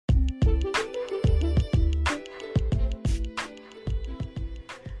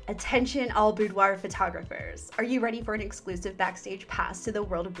Attention all boudoir photographers. Are you ready for an exclusive backstage pass to the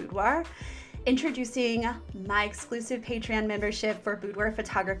world of boudoir? Introducing my exclusive Patreon membership for boudoir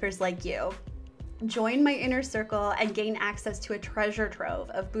photographers like you. Join my inner circle and gain access to a treasure trove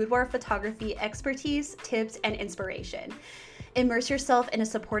of boudoir photography expertise, tips, and inspiration. Immerse yourself in a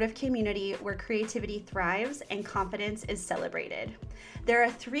supportive community where creativity thrives and confidence is celebrated. There are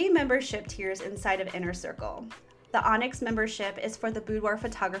 3 membership tiers inside of Inner Circle. The Onyx membership is for the boudoir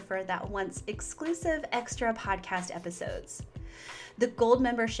photographer that wants exclusive extra podcast episodes. The Gold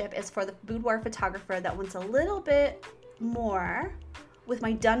membership is for the boudoir photographer that wants a little bit more with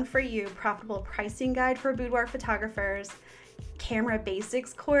my done-for-you profitable pricing guide for boudoir photographers, camera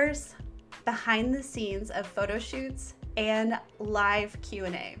basics course, behind the scenes of photo shoots, and live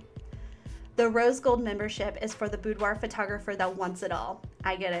Q&A. The Rose Gold membership is for the boudoir photographer that wants it all.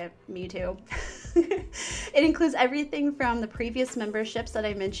 I get it, me too. It includes everything from the previous memberships that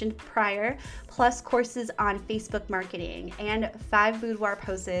I mentioned prior, plus courses on Facebook marketing and 5 boudoir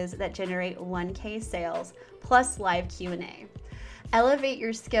poses that generate 1K sales, plus live Q&A. Elevate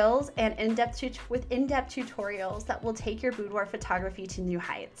your skills and with in-depth tutorials that will take your boudoir photography to new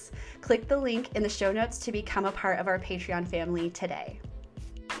heights. Click the link in the show notes to become a part of our Patreon family today.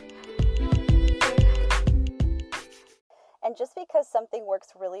 And just because something works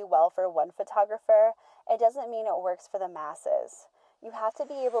really well for one photographer, it doesn't mean it works for the masses. You have to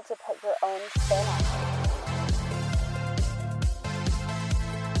be able to put your own spin on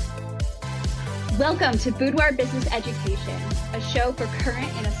it. Welcome to Boudoir Business Education, a show for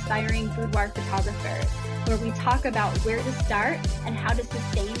current and aspiring boudoir photographers, where we talk about where to start and how to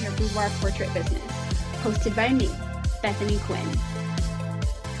sustain your boudoir portrait business. Hosted by me, Bethany Quinn.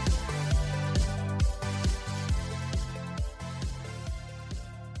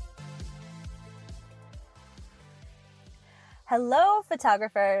 Hello,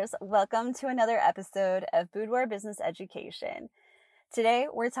 photographers. Welcome to another episode of Boudoir Business Education. Today,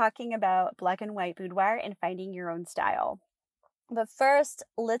 we're talking about black and white boudoir and finding your own style. But first,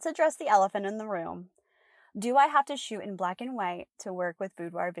 let's address the elephant in the room. Do I have to shoot in black and white to work with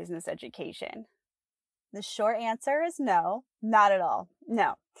boudoir business education? The short answer is no, not at all.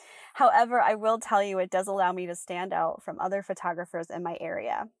 No. However, I will tell you it does allow me to stand out from other photographers in my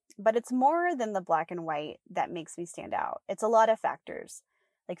area. But it's more than the black and white that makes me stand out. It's a lot of factors,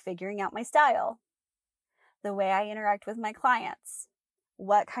 like figuring out my style, the way I interact with my clients,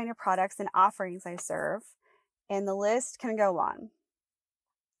 what kind of products and offerings I serve, and the list can go on.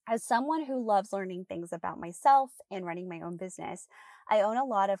 As someone who loves learning things about myself and running my own business, I own a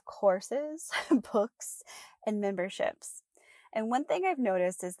lot of courses, books, and memberships. And one thing I've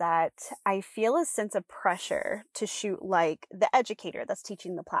noticed is that I feel a sense of pressure to shoot like the educator that's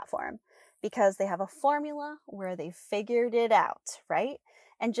teaching the platform because they have a formula where they figured it out, right?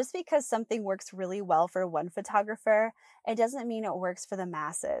 And just because something works really well for one photographer, it doesn't mean it works for the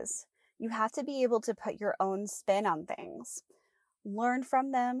masses. You have to be able to put your own spin on things. Learn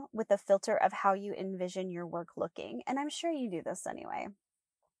from them with the filter of how you envision your work looking. And I'm sure you do this anyway.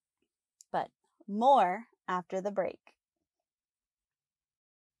 But more after the break.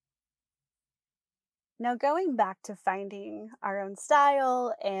 Now, going back to finding our own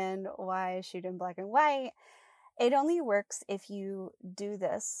style and why I shoot in black and white, it only works if you do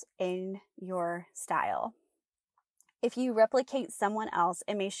this in your style. If you replicate someone else,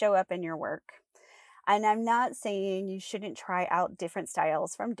 it may show up in your work. And I'm not saying you shouldn't try out different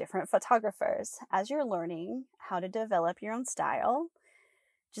styles from different photographers. As you're learning how to develop your own style,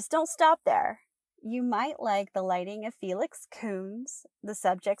 just don't stop there. You might like the lighting of Felix Kuhn's, the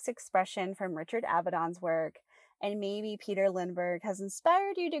subject's expression from Richard Avedon's work, and maybe Peter Lindbergh has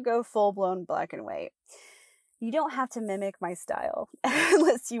inspired you to go full-blown black and white. You don't have to mimic my style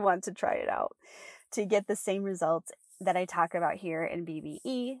unless you want to try it out to get the same results that I talk about here in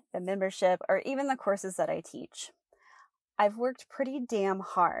BBE, the membership, or even the courses that I teach. I've worked pretty damn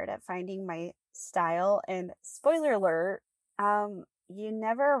hard at finding my style, and spoiler alert, you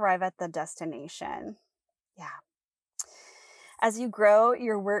never arrive at the destination. Yeah. As you grow,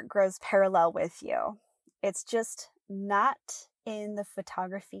 your work grows parallel with you. It's just not in the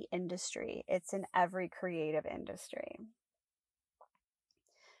photography industry. It's in every creative industry.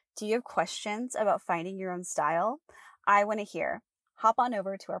 Do you have questions about finding your own style? I want to hear. Hop on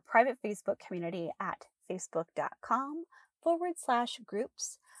over to our private Facebook community at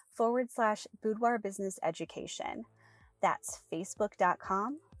facebook.com/groups/boudoir business education. That's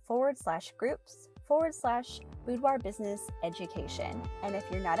facebook.com/groups/boudoir business education. And if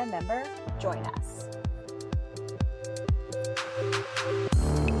you're not a member, join us.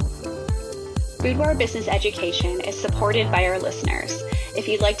 Boudoir Business Education is supported by our listeners. If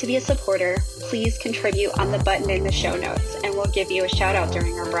you'd like to be a supporter, please contribute on the button in the show notes, and we'll give you a shout out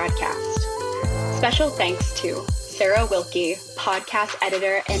during our broadcast. Special thanks to Sarah Wilkie, podcast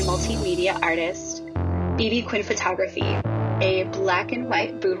editor and multimedia artist, BB Quinn Photography, a black and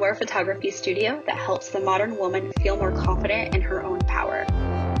white boudoir photography studio that helps the modern woman feel more confident in her own power.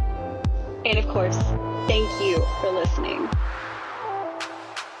 And of course, thank you for listening.